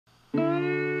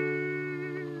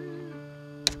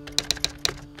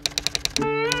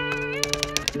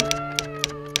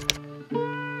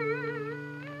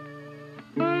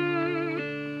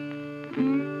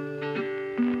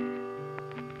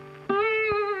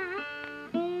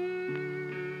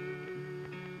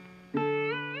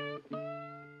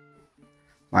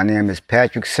My name is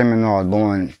Patrick Simoneaux. I was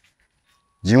born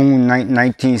June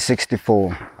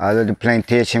 1964. I lived the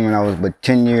plantation when I was but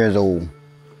 10 years old.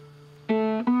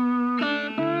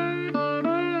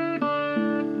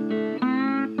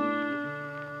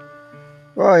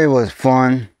 Well, it was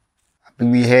fun.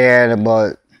 We had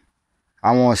about,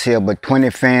 I want to say about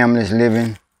 20 families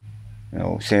living. You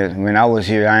know, since when I was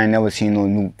here, I ain't never seen no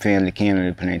new family came to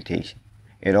the plantation.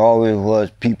 It always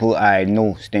was people I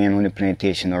know staying on the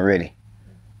plantation already.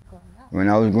 When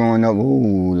I was growing up,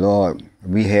 oh Lord,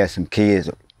 we had some kids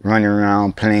running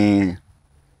around playing.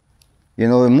 You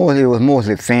know, it was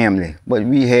mostly family. But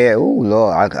we had, oh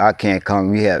Lord, I can't count.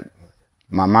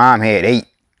 My mom had 8,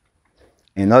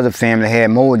 and other family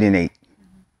had more than 8.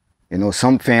 You know,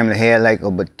 some family had like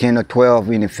about 10 or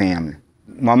 12 in the family.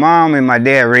 My mom and my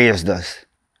dad raised us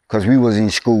because we was in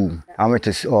school. I went to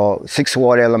 6th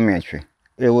Ward Elementary.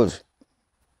 It was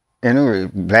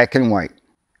black and white.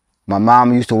 My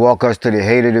mom used to walk us to the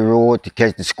head of the road to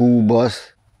catch the school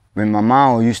bus. When my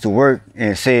mom used to work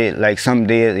and said, like some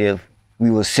days if we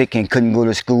were sick and couldn't go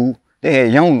to school, they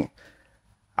had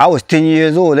I was 10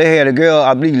 years old. They had a girl,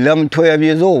 I believe 11, 12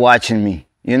 years old watching me,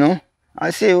 you know?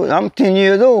 I said, well, I'm 10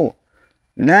 years old,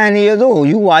 9 years old,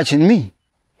 you watching me.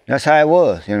 That's how it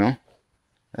was, you know?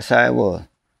 That's how it was.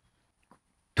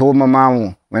 Told my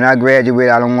mom when I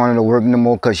graduated I don't want her to work no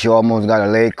more because she almost got her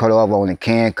leg cut off on a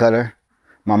can cutter.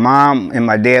 My mom and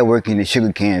my dad worked in the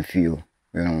sugar cane field,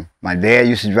 you know. My dad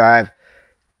used to drive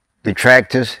the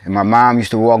tractors and my mom used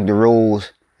to walk the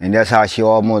roads, and that's how she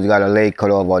almost got her leg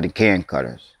cut off on the can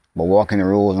cutters, by walking the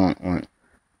roads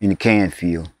in the can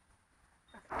field.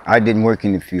 I didn't work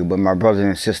in the field, but my brother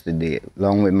and sister did,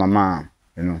 along with my mom,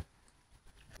 you know.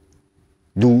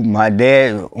 My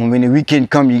dad, when the weekend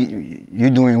comes,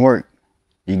 you doing work.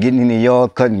 You getting in the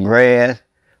yard cutting grass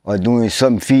or doing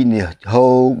something, feeding the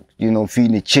hogs, you know,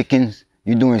 feeding the chickens.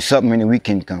 You doing something when the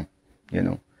weekend come, you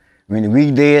know. When the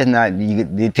weekdays,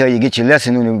 they tell you get your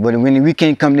lesson on it, but when the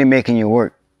weekend come, they making you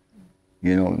work.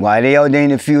 You know, while they out there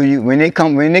in the field, when they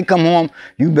come home,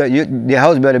 the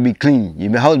house better be clean.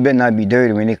 Your house better not be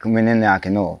dirty when they're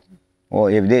knocking off. Or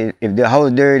if the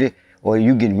house dirty, or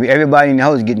everybody in the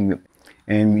house getting whipped.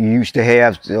 And we used to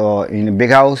have, in the big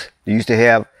house, they used to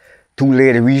have 2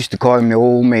 ladies, we used to call them the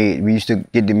old maid. We used to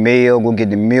get the mail, go get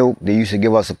the milk. They used to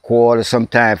give us a quarter,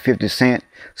 sometimes 50 cents.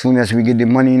 As soon as we get the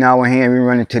money in our hand, we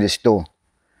run into the store,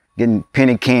 getting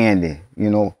penny candy, you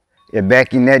know. And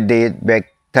back in that day,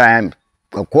 time,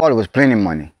 a quarter was plenty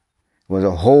money. It was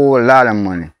a whole lot of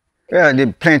money. Yeah,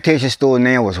 the plantation store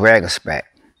name was Raggerspack,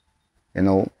 you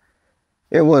know.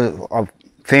 It was a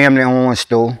family-owned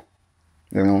store,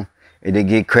 you know. They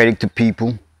get credit to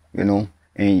people, you know,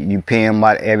 and you pay them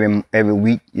out every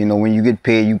week. You know, when you get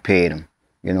paid, you pay them,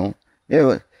 you know. It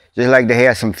was just like they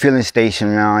had some filling station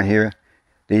around here.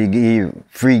 They give you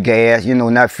free gas, you know,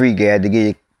 not free gas, they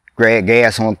give you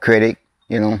gas on credit,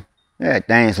 you know. Yeah,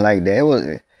 things like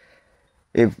that.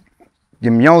 If the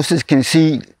youngsters can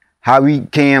see how we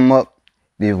came up,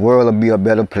 the world will be a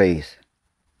better place.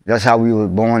 That's how we were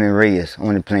born and raised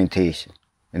on the plantation,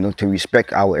 you know, to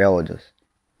respect our elders.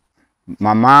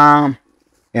 My mom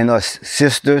and her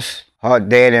sisters, her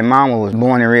dad and mama was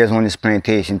born and raised on this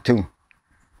plantation too.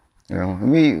 You know,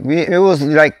 it was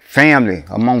like family,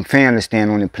 among family staying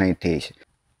on the plantation.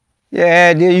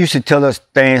 Yeah, they used to tell us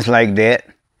things like that.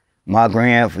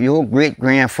 Your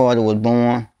great-grandfather was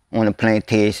born on the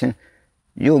plantation.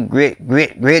 Your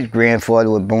great-great-great-grandfather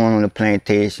was born on the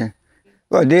plantation.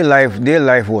 Well, their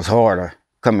life was harder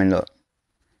coming up.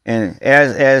 And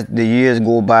as the years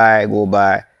go by,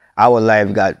 our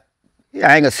life got,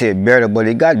 I ain't gonna say better, but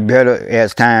it got better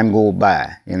as time go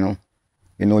by, you know.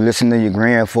 You know, listen to your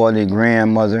grandfather, your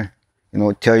grandmother, you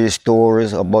know, tell you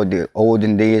stories about the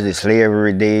olden days, the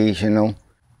slavery days, you know.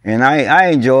 And I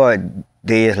enjoyed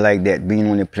days like that, being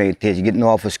on the plantation, getting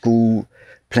off of school,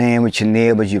 playing with your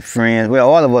neighbors, your friends. Well,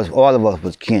 all of us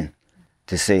was kin,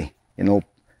 to say, you know,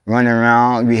 running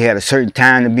around. We had a certain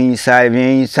time to be inside. If you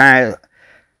ain't inside,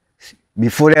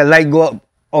 before that light go up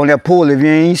on that pole, if you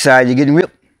ain't inside, you're getting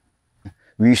whipped.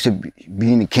 We used to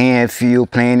be in the can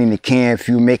field, playing in the can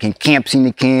field, making camps in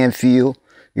the can field,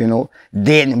 you know.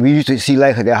 Then we used to see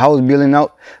like the house building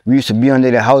up. We used to be under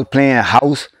the house playing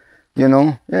house, you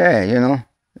know. Yeah, you know,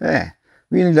 yeah.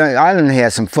 I done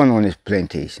had some fun on this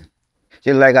plantation.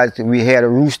 Just like we had a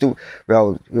rooster.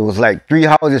 Well, it was like 3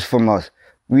 houses from us.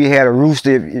 We had a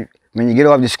rooster. When you get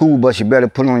off the school bus, you better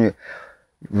put on your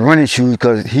running shoes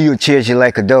because he'll chase you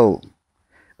like a dog.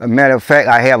 A matter of fact,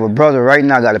 I have a brother right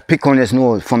now got a pick on his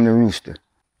nose from the rooster.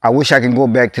 I wish I could go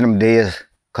back to them days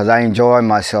because I enjoyed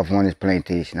myself on this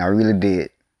plantation. I really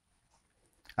did.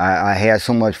 I had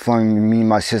so much fun with me and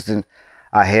my sister.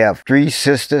 I have 3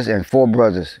 sisters and 4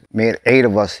 brothers. Made 8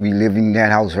 of us. We live in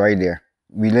that house right there.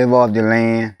 We live off the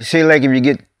land. Say like if you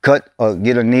get cut or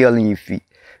get a nail in your feet.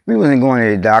 We wasn't going to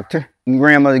the doctor.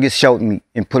 Grandmother get salt meat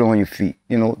and put it on your feet.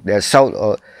 You know, that salt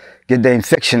or get the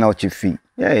infection out your feet.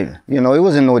 Yeah, you know, it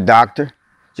wasn't no doctor.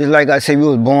 Just like I say, we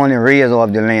was born and raised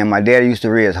off the land. My daddy used to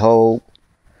raise hog,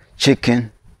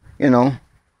 chicken, you know,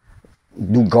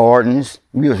 do gardens.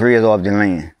 We was raised off the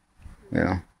land, you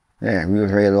know. Yeah, we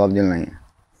was raised off the land.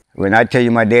 When I tell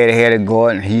you my daddy had a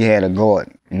garden, he had a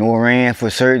garden. No rain for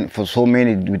so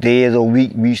many days a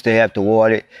week. We used to have to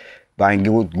water it by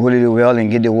go to the well and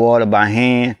get the water by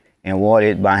hand and water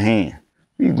it by hand.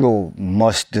 We grow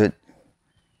mustard,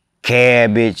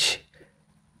 cabbage,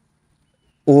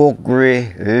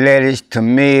 okra, lettuce,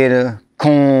 tomato,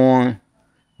 corn.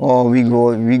 Oh, we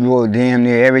grow damn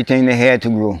near everything they had to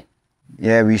grow.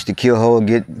 Yeah, we used to kill hog,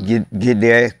 get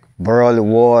there, boil the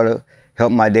water,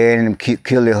 help my dad and them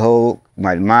kill the hog.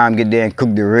 My mom get there and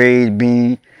cook the raised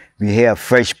bean. We have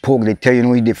fresh pork. They tell you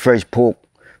we did fresh pork.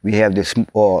 We have this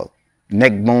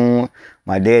neck bone.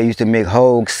 My dad used to make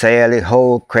hog salad,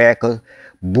 hog crackers,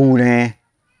 boudin,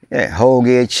 yeah, hog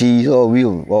egg cheese. Oh, we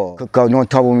cook out. Don't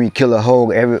talk when we kill a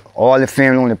hog. All the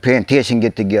family on the plantation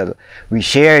get together. We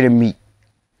share the meat.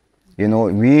 You know,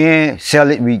 we ain't sell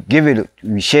it. We give it.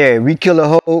 We share it. We kill a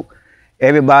hog.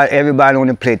 Everybody on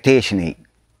the plantation eat.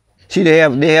 See, they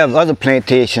have other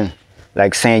plantations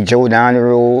like St. Joe down the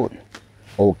road,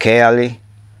 O'Calley,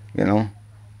 you know,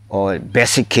 or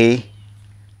Vacherie.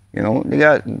 You know, they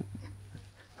got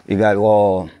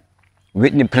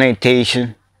Whitney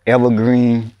Plantation,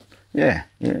 Evergreen. Yeah,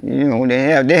 you know,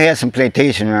 they had some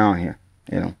plantation around here.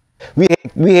 You know,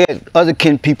 we had other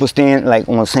kin people staying like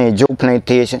on St. Joe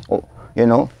Plantation. You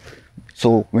know,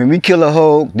 so when we kill a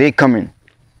hog, they coming.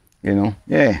 You know,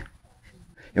 yeah.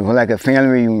 It was like a family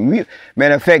reunion.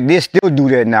 Matter of fact, they still do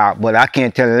that now, but I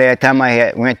can't tell the last time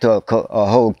I went to a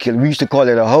hog killing. We used to call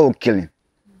it a hog killing.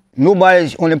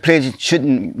 Nobody on the place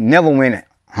never went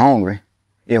hungry.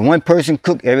 If one person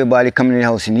cooked, everybody come in the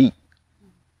house and eat.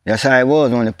 That's how it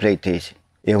was on the plantation.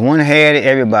 If one had it,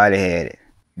 everybody had it.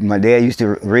 My dad used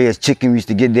to raise chicken. We used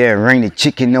to get there and wring the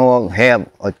chicken off,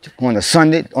 on a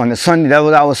Sunday, that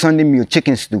was our Sunday meal,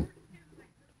 chicken stew.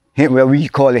 Well, we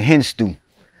call it hen stew.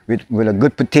 With a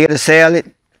good potato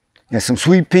salad and some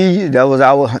sweet peas. That was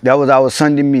our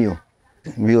Sunday meal.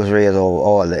 We was raised over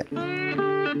all that.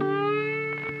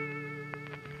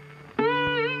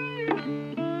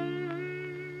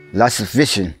 Lots of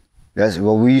fishing.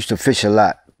 We used to fish a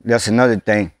lot. That's another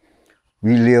thing.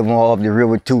 We live off the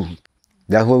river too.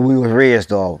 That's what we was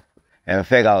raised off. And in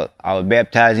fact, I was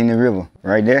baptized in the river.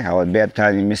 Right there, I was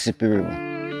baptized in the Mississippi River.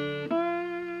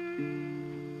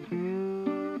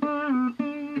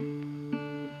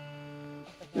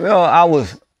 Well,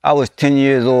 I was 10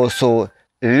 years old, so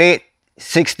late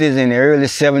 60s and the early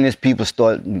 70s, people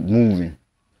started moving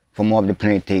from off the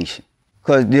plantation.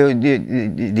 Because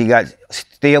they got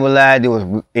stabilized, they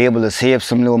was able to save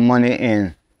some little money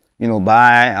and, you know,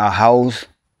 buy a house,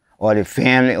 or the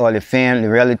family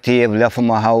relative left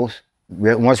them a house.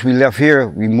 Once we left here,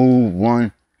 we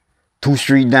moved 2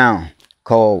 streets down,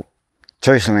 called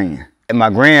Church Lane. And my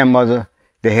grandmother,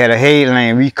 they had a hay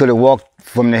lane. We could have walked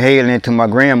from the hay lane to my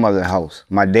grandmother's house,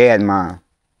 my dad's mom.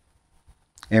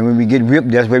 And when we get whipped,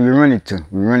 that's where we run into.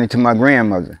 We run into my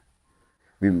grandmother.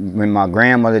 When my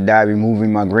grandmother died, we moved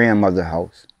in my grandmother's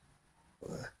house.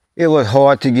 It was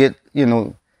hard to get, you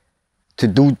know, to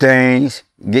do things,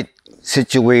 get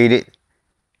situated,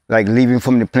 like leaving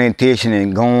from the plantation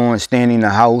and going, staying in the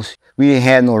house. We ain't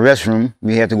had no restroom.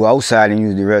 We had to go outside and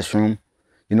use the restroom.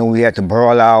 You know, we had to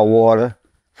boil our water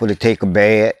to take a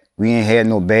bath. We ain't had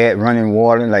no bad running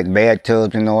water, like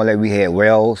bathtubs and all that. We had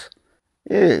wells.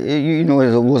 You know,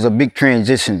 it was a big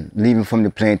transition leaving from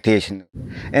the plantation.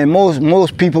 And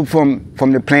most people from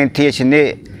the plantation,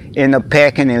 they end up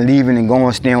packing and leaving and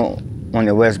going stay on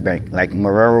the West Bank, like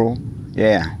Marrero,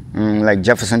 yeah, like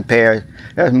Jefferson Parish.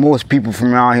 That's most people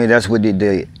from around here. That's what they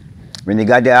did. When they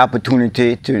got the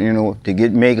opportunity to, you know, to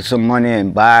make some money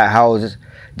and buy houses,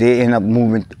 they end up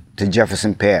moving to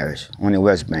Jefferson Parish on the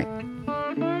West Bank.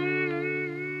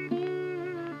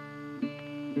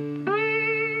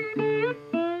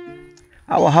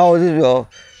 Our houses, our house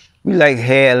was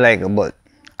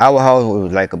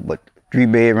like a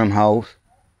 3-bedroom house.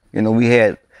 You know, we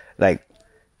had like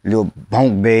little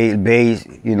bunk beds,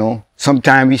 you know.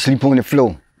 Sometimes we sleep on the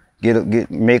floor.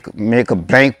 Make a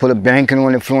blanket, put a blanket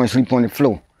on the floor and sleep on the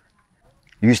floor.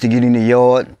 We used to get in the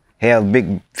yard, have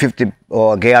big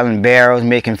 50-gallon barrels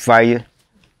making fire,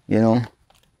 you know.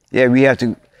 Yeah, we have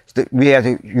to we had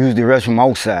to use the restroom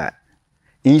outside.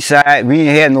 Inside, we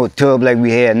didn't have no tub like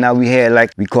we had now. We had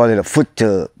like, we call it a foot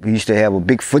tub. We used to have a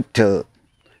big foot tub.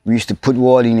 We used to put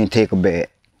water in and take a bath.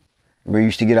 We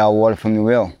used to get our water from the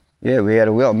well. Yeah, we had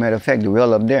a well. Matter of fact, the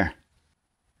well up there.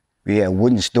 We had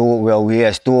wooden stove. Well, we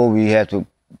had stove. We had to,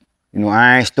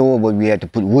 iron stove, but we had to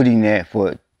put wood in there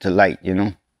for it to light,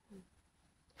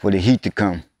 for the heat to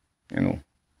come,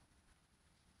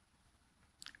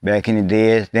 Back in the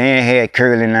days, they ain't had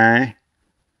curling iron.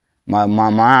 My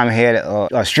mom had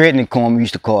a straightening comb, we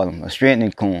used to call them, a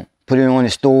straightening comb. Put it on the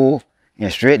stove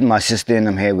and straighten my sister and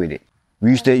them hair with it.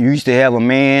 We used to have a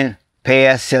man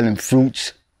pass selling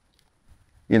fruits,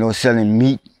 selling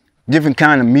meat, different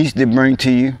kind of meats they bring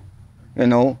to you,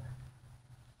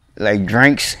 like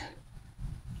drinks,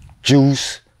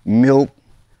 juice, milk,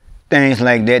 things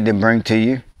like that they bring to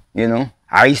you,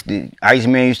 Ice, the ice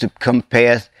man used to come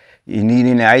past. You need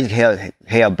any ice,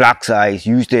 have blocks of ice.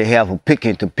 You used to have a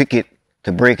picket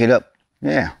to break it up.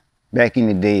 Yeah, back in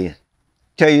the days.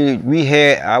 Tell you, we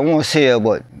had, I won't say it,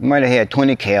 but we might have had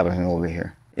 20 cabins over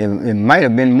here. It might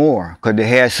have been more, because they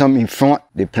had some in front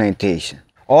the plantation.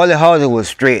 All the houses was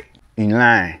straight, in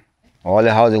line. All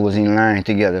the houses was in line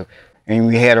together. And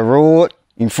we had a road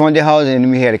in front of the houses, and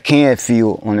we had a can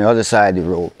field on the other side of the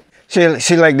road.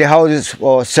 See, like the houses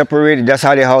were separated. That's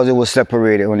how the houses were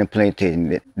separated on the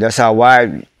plantation. That's how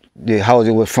wide the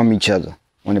houses were from each other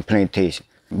on the plantation.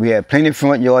 We had plenty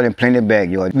front yard and plenty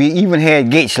backyard. We even had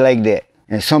gates like that.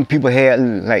 And some people had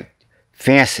like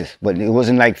fences, but it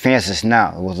wasn't like fences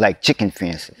now. It was like chicken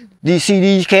fences. Do you see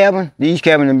these cabins? These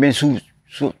cabins have been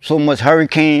so much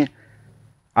hurricane.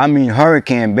 I mean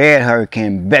hurricane, bad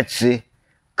hurricane, Betsy,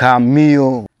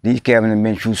 Camille. These cabins have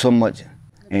been through so much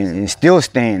and still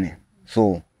standing.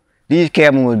 So these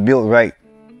cabins was built right.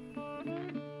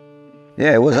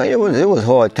 Yeah, it was a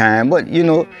hard time, but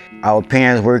our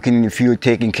parents working in the field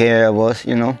taking care of us,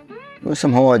 It was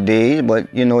some hard days,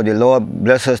 but the Lord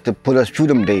blessed us to put us through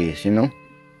them days,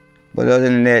 But other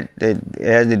than that,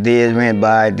 as the days went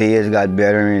by, days got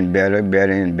better and better,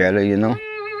 better and better,